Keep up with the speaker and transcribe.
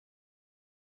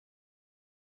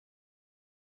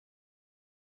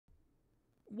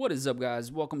What is up,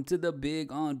 guys? Welcome to the Big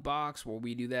Unbox, where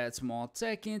we do that small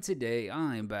tech, and today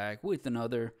I am back with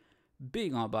another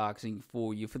big unboxing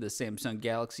for you for the Samsung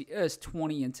Galaxy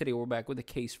S20, and today we're back with a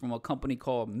case from a company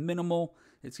called MNML.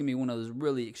 It's going to be one of those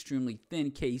really extremely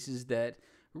thin cases that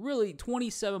really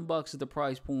 27 bucks is the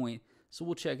price point, so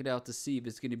we'll check it out to see if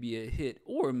it's going to be a hit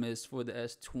or a miss for the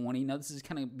S20. Now, this is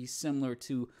kind of be similar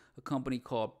to a company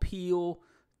called Peel.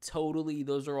 Totally,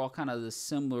 those are all kind of the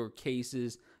similar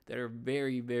cases that are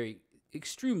very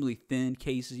extremely thin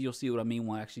cases. You'll see what I mean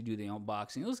when I actually do the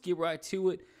unboxing. Let's get right to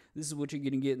it. This is what you're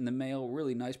going to get in the mail.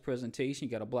 Really nice presentation.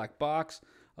 You got a black box,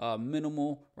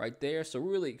 minimal right there. So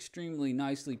really extremely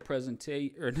nice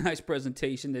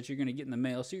presentation that you're going to get in the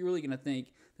mail. So you're really going to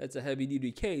think that's a heavy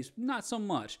duty case. Not so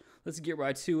much. Let's get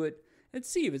right to it and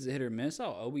see if it's a hit or miss.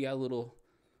 Oh, we got a little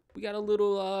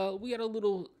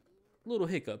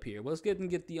hiccup here. Let's get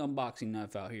the unboxing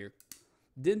knife out here.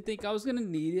 Didn't think I was gonna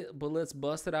need it, but let's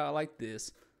bust it out like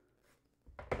this.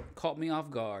 Caught me off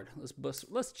guard.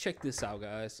 Let's check this out,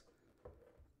 guys.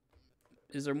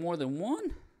 Is there more than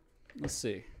one? Let's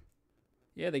see.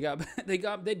 Yeah, they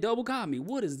double got me.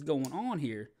 What is going on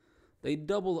here? They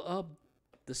double up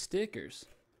the stickers.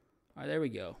 All right, there we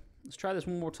go. Let's try this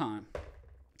one more time.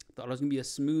 Thought it was gonna be a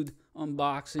smooth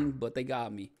unboxing, but they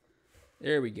got me.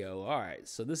 There we go. All right,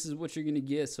 so this is what you're gonna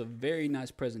get. So very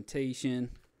nice presentation.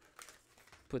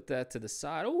 Put that to the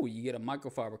side. Oh, you get a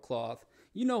microfiber cloth.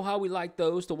 You know how we like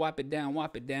those, to wipe it down,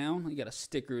 wipe it down. You got a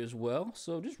sticker as well.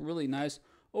 So just really nice,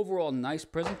 overall nice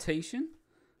presentation.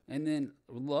 And then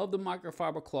love the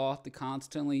microfiber cloth to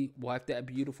constantly wipe that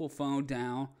beautiful phone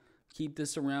down. Keep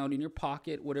this around in your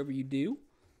pocket, whatever you do.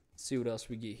 Let's see what else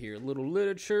we get here. A little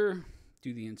literature.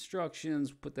 Do the instructions.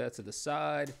 Put that to the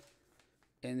side.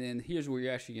 And then here's where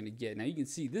you're actually going to get. Now you can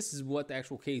see this is what the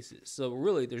actual case is. So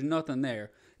really there's nothing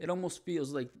there. It almost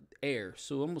feels like air.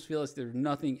 So it almost feels like there's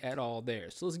nothing at all there.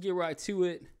 So let's get right to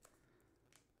it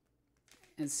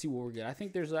and see what we get. I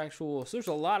think there's there's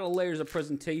a lot of layers of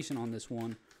presentation on this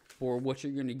one for what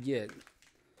you're going to get.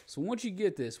 So once you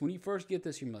get this, when you first get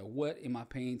this, you're like, what am I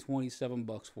paying 27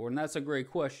 bucks for? And that's a great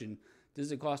question.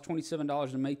 Does it cost $27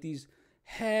 to make these?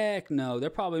 Heck no. They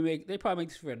probably make this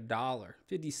for $1,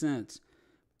 50 cents.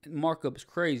 Markup is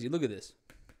crazy. Look at this.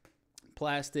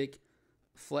 Plastic,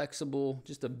 flexible,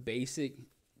 just a basic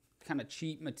kind of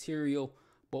cheap material.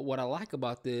 But what I like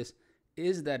about this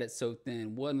is that it's so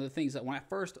thin. One of the things that when I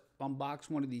first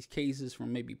unboxed one of these cases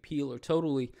from maybe Peel or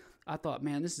Totally, I thought,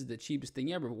 man, this is the cheapest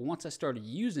thing ever. But once I started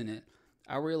using it,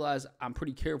 I realized I'm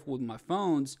pretty careful with my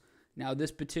phones. Now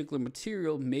this particular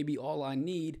material may be all I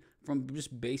need from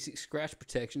just basic scratch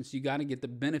protection. So you got to get the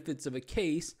benefits of a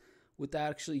case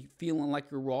without actually feeling like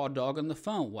you're raw dog on the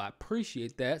phone. Well, I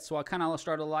appreciate that. So I kind of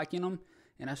started liking them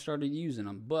and I started using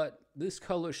them. But this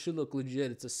color should look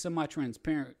legit. It's a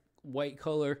semi-transparent white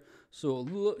color.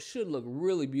 So it should look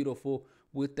really beautiful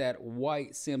with that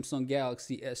white Samsung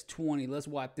Galaxy S20. Let's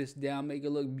wipe this down, make it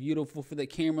look beautiful for the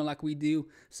camera like we do.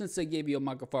 Since they gave you a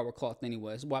microfiber cloth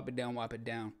anyway, let's wipe it down, wipe it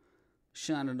down.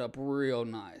 Shine it up real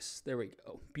nice. There we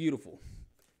go. Beautiful.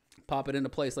 Pop it into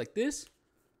place like this.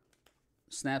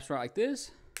 Snaps right like this.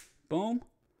 Boom.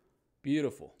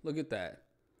 Beautiful. Look at that.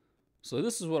 So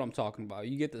this is what I'm talking about.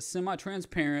 You get the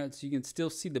semi-transparent, so you can still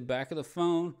see the back of the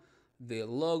phone. The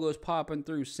logo's popping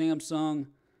through Samsung.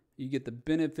 You get the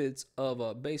benefits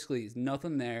of basically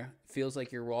nothing there. Feels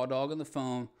like you're raw dog on the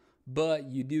phone,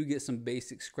 but you do get some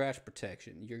basic scratch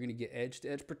protection. You're going to get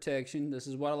edge-to-edge protection. This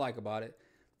is what I like about it.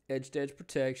 Edge-to-edge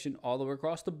protection all the way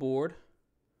across the board.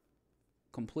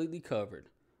 Completely covered.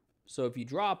 So if you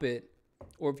drop it,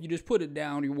 or if you just put it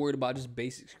down, you're worried about just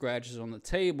basic scratches on the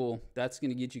table, that's going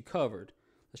to get you covered.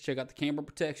 Let's check out the camera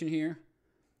protection here.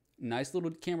 Nice little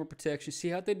camera protection. See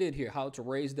how they did here, how it's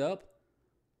raised up?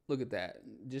 Look at that.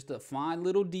 Just the fine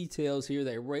little details here.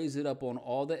 They raise it up on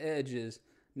all the edges.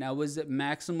 Now, is it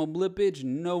maximum lippage?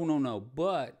 No.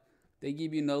 But they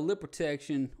give you no lip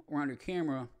protection around your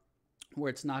camera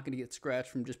where it's not going to get scratched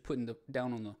from just putting it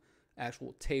down on the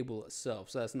actual table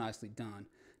itself. So that's nicely done.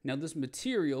 Now this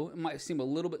material, it might seem a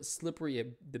little bit slippery at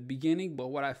the beginning, but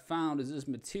what I found is this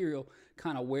material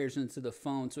kind of wears into the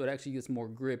phone, so it actually gets more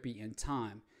grippy in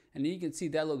time. And you can see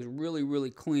that looks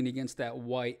really clean against that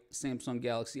white Samsung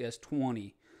Galaxy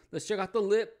S20. Let's check out the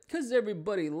lip, because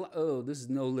everybody, oh, this is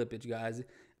no lippage, guys.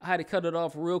 I had to cut it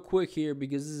off real quick here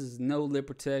because this is no lip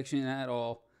protection at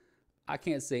all. I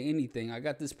can't say anything. I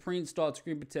got this pre-installed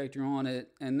screen protector on it,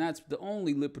 and that's the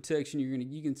only lip protection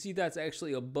you can see that's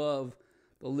actually above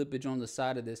the lippage on the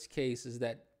side of this case is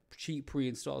that cheap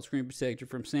pre-installed screen protector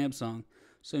from Samsung.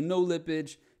 So no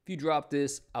lippage. If you drop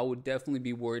this, I would definitely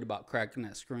be worried about cracking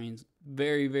that screen.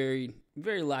 Very, very,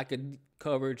 very lack of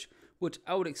coverage, which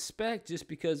I would expect just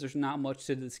because there's not much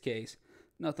to this case.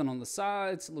 Nothing on the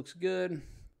sides, looks good.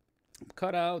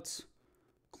 Cutouts,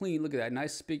 clean, look at that,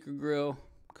 nice speaker grill,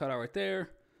 cutout right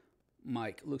there.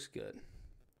 Mic, looks good.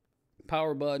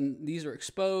 Power button, these are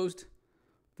exposed.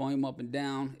 Volume up and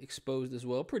down, exposed as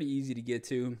well. Pretty easy to get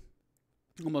to.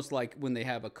 Almost like when they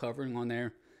have a covering on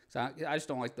there. So I just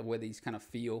don't like the way these kind of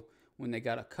feel when they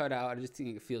got a cutout. I just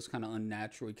think it feels kind of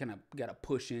unnatural. You kind of got to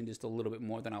push in just a little bit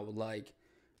more than I would like.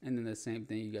 And then the same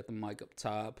thing, you got the mic up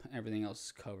top. Everything else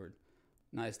is covered.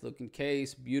 Nice looking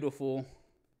case, beautiful.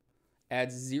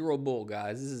 Adds zero bulk,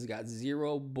 guys. This has got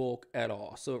zero bulk at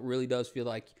all. So it really does feel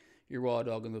like you're raw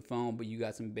dogging the phone, but you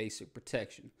got some basic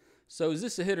protection. So is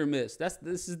this a hit or miss?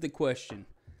 This is the question.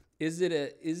 Is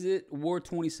it worth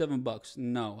 27 bucks?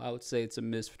 No, I would say it's a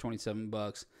miss for 27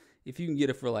 bucks. If you can get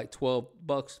it for like 12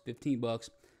 bucks, 15 bucks,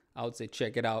 I would say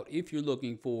check it out. If you're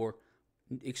looking for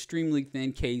extremely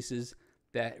thin cases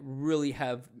that really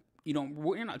have,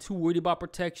 you're not too worried about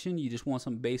protection. You just want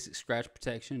some basic scratch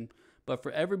protection. But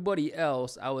for everybody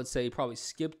else, I would say probably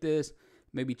skip this.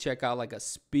 Maybe check out like a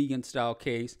Spigen style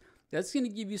case. That's going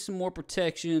to give you some more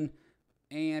protection,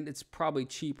 and it's probably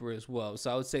cheaper as well.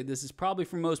 So I would say this is probably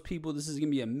for most people, this is going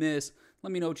to be a miss.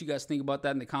 Let me know what you guys think about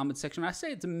that in the comment section. I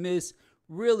say it's a miss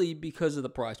really because of the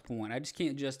price point. I just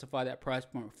can't justify that price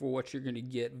point for what you're going to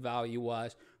get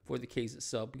value-wise for the case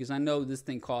itself, because I know this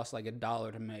thing costs like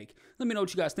 $1 to make. Let me know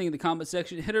what you guys think in the comment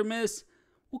section. Hit or miss?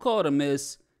 We'll call it a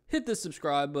miss. Hit the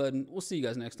subscribe button. We'll see you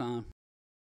guys next time.